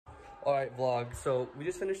Alright, vlog. So we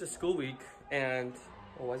just finished the school week and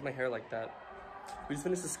oh, why is my hair like that? We just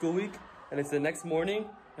finished the school week and it's the next morning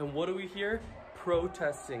and what do we hear?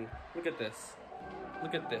 Protesting. Look at this.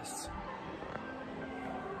 Look at this.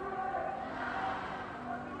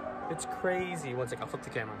 It's crazy. One second, I'll flip the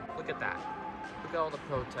camera. Look at that. Look at all the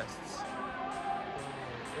protests.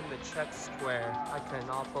 In the Czech Square. I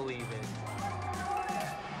cannot believe it.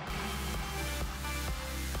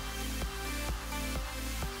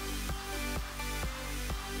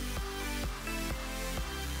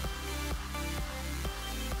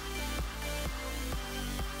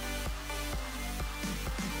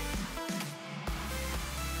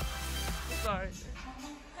 Sorry.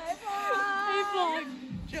 Hey vlog!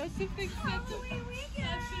 Joseph accepted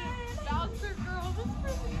Bouncer Girl. This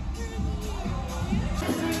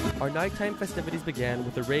really Our nighttime festivities began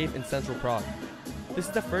with a rave in central Prague. This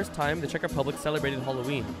is the first time the Czech Republic celebrated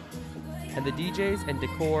Halloween, and the DJs and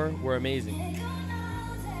decor were amazing.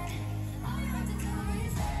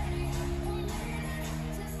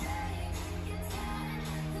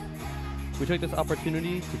 We took this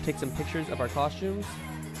opportunity to take some pictures of our costumes.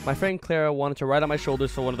 My friend Clara wanted to ride on my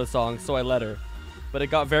shoulders for one of the songs, so I let her, but it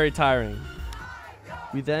got very tiring.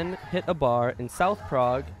 We then hit a bar in South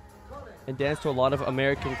Prague and danced to a lot of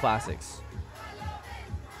American classics.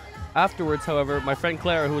 Afterwards, however, my friend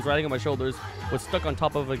Clara, who was riding on my shoulders, was stuck on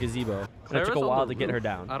top of a gazebo, and it took a while to get her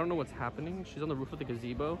down. I don't know what's happening. She's on the roof of the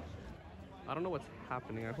gazebo. I don't know what's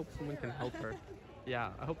happening. I hope someone can help her. Yeah,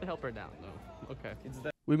 I hope they help her down, though. Okay.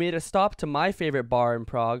 We made a stop to my favorite bar in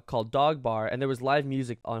Prague called Dog Bar, and there was live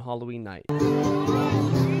music on Halloween night.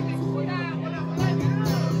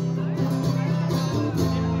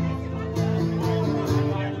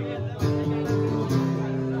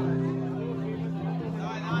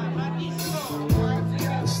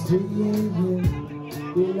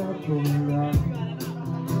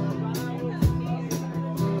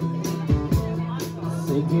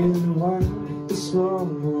 Thinking what is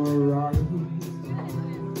wrong or right.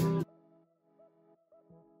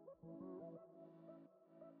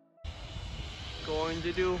 Going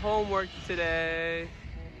to do homework today.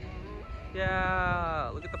 Yeah,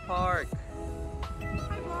 look at the park. Hi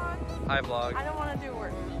vlog. Hi vlog. I don't want to do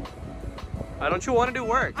work. Why don't you want to do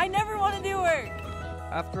work? I never want to do work.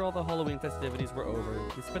 After all the Halloween festivities were over,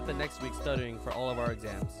 we spent the next week studying for all of our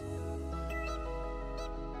exams.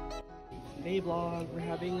 Hey vlog, we're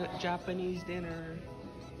having a Japanese dinner.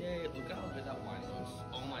 Yay, look how good that wine looks.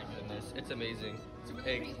 Oh my goodness, it's amazing. It's a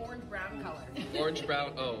pig. Orange brown color. Orange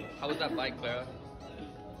brown, oh. How was that bite, Clara?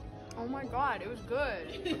 Oh my god, it was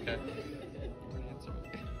good. Okay.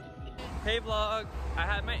 Hey vlog, I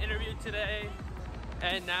had my interview today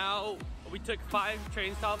and now we took 5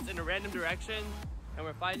 train stops in a random direction and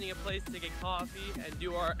we're finding a place to get coffee and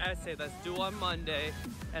do our essay that's due on Monday.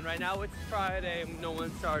 And right now it's Friday and no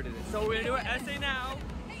one started it. So we're gonna do our essay now.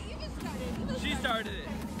 Hey, you just started. She started it.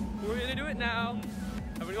 We're gonna do it now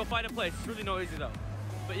and we're gonna go find a place. It's really noisy though.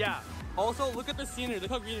 But yeah, also look at the scenery, look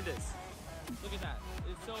how green it is. Look at that,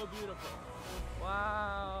 it's so beautiful.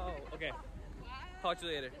 Wow. Okay, talk to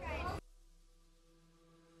you later.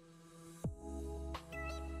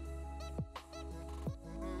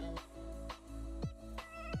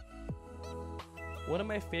 One of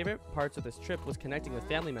my favorite parts of this trip was connecting with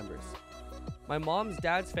family members. My mom's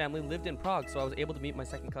dad's family lived in Prague, so I was able to meet my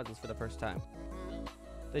second cousins for the first time.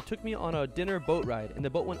 They took me on a dinner boat ride, and the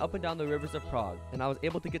boat went up and down the rivers of Prague, and I was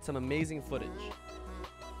able to get some amazing footage.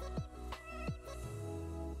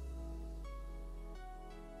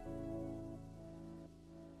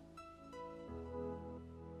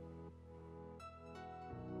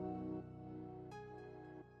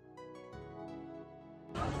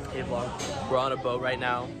 Hey vlog, we're on a boat right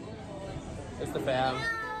now. It's the fam,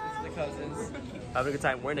 it's the cousins. Having a good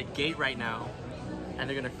time. We're in a gate right now and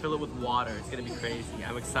they're gonna fill it with water. It's gonna be crazy.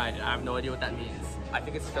 I'm excited. I have no idea what that means. I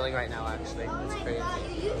think it's filling right now actually. It's crazy.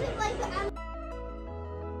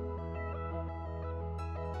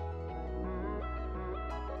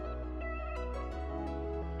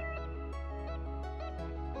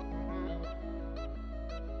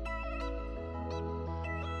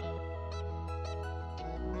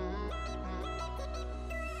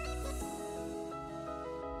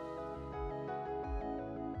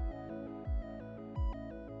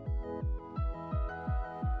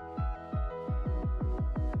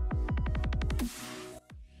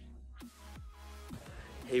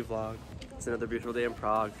 Hey vlog, it's another beautiful day in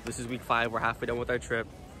Prague. This is week 5, we're halfway done with our trip.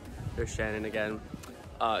 There's Shannon again.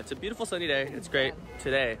 It's a beautiful sunny day, it's great.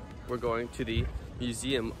 Today, we're going to the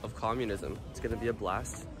Museum of Communism. It's gonna be a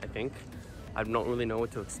blast, I think. I don't really know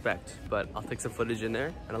what to expect, but I'll take some footage in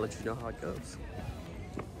there and I'll let you know how it goes.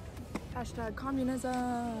 Hashtag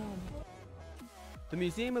communism. The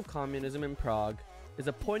Museum of Communism in Prague is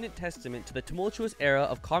a poignant testament to the tumultuous era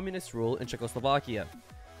of communist rule in Czechoslovakia.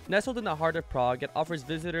 Nestled in the heart of Prague, it offers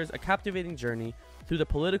visitors a captivating journey through the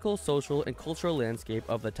political, social, and cultural landscape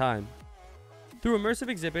of the time. Through immersive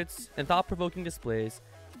exhibits and thought-provoking displays,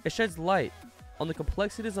 it sheds light on the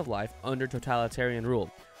complexities of life under totalitarian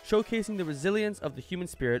rule, showcasing the resilience of the human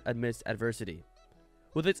spirit amidst adversity.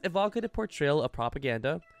 With its evocative portrayal of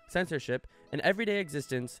propaganda, censorship, and everyday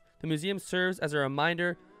existence, the museum serves as a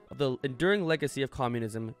reminder of the enduring legacy of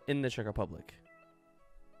communism in the Czech Republic.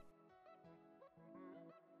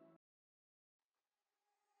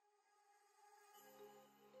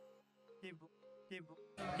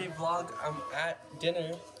 Hey vlog, I'm at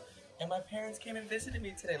dinner and my parents came and visited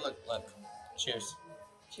me today. Look. Cheers.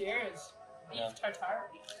 Cheers. Yeah. Beef tartare.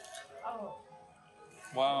 Oh.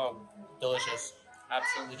 Wow. Delicious.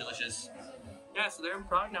 Absolutely delicious. Yeah, so they're in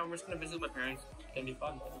Prague now. We're just gonna visit my parents. It's gonna be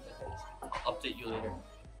fun. I'll update you later.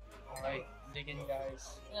 Alright, dig in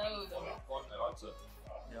guys.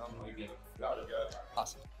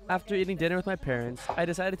 Awesome. After eating dinner with my parents, I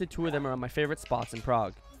decided to tour them around my favorite spots in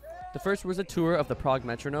Prague. The first was a tour of the Prague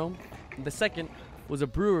Metronome, and the second was a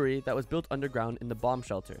brewery that was built underground in the bomb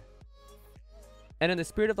shelter. And in the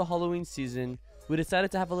spirit of the Halloween season, we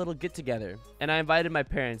decided to have a little get-together, and I invited my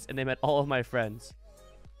parents, and they met all of my friends.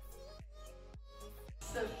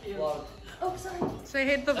 So cute. Vlog. Oh, sorry. Say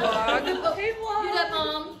hey to the vlog. Hey, vlog. You got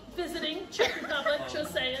mom visiting Czech Republic,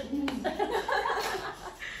 just saying.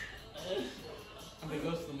 I'm the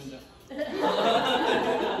ghost of the window.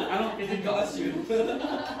 I don't get the costume.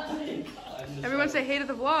 Everyone say hey to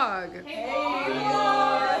the vlog. Hey,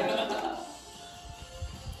 vlog.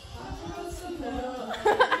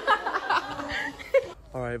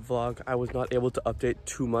 Alright vlog, I was not able to update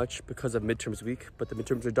too much because of midterms week, but the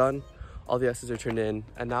midterms are done, all the essays are turned in,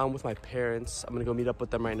 and now I'm with my parents. I'm gonna go meet up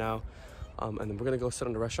with them right now, and then we're gonna go sit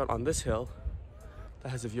on a restaurant on this hill that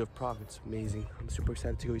has a view of Prague. It's amazing. I'm super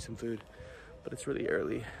excited to go eat some food, but it's really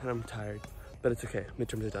early and I'm tired, but it's okay.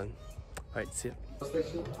 Midterms are done. Alright, see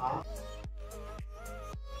ya.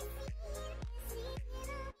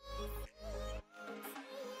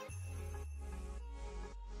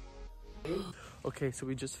 Okay, so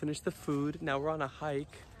we just finished the food. Now we're on a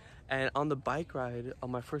hike, and on the bike ride on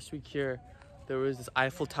my first week here, there was this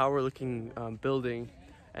Eiffel Tower looking building,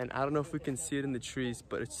 and I don't know if we can see it in the trees,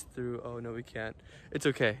 but it's through, oh no we can't. It's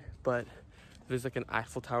okay, but there's like an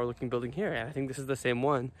Eiffel Tower looking building here, and I think this is the same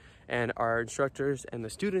one, and our instructors and the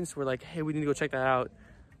students were like, hey, we need to go check that out,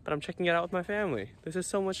 but I'm checking it out with my family. This is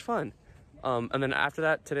so much fun. And then after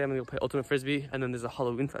that, today I'm gonna go play Ultimate Frisbee, and then there's a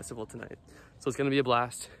Halloween festival tonight. So it's gonna be a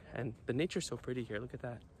blast, and the nature's so pretty here, look at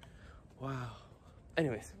that. Wow.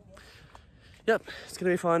 Anyways, yep, it's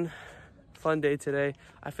gonna be fun. Fun day today.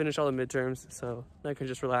 I finished all the midterms, so now I can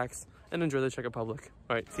just relax and enjoy the Czech Republic.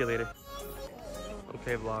 All right, see you later.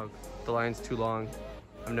 Okay vlog, the line's too long.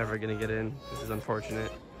 I'm never gonna get in, this is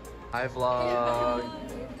unfortunate. Hi vlog,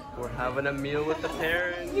 we're having a meal with the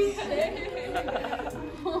parents.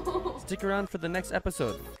 Stick around for the next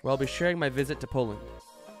episode, where I'll be sharing my visit to Poland.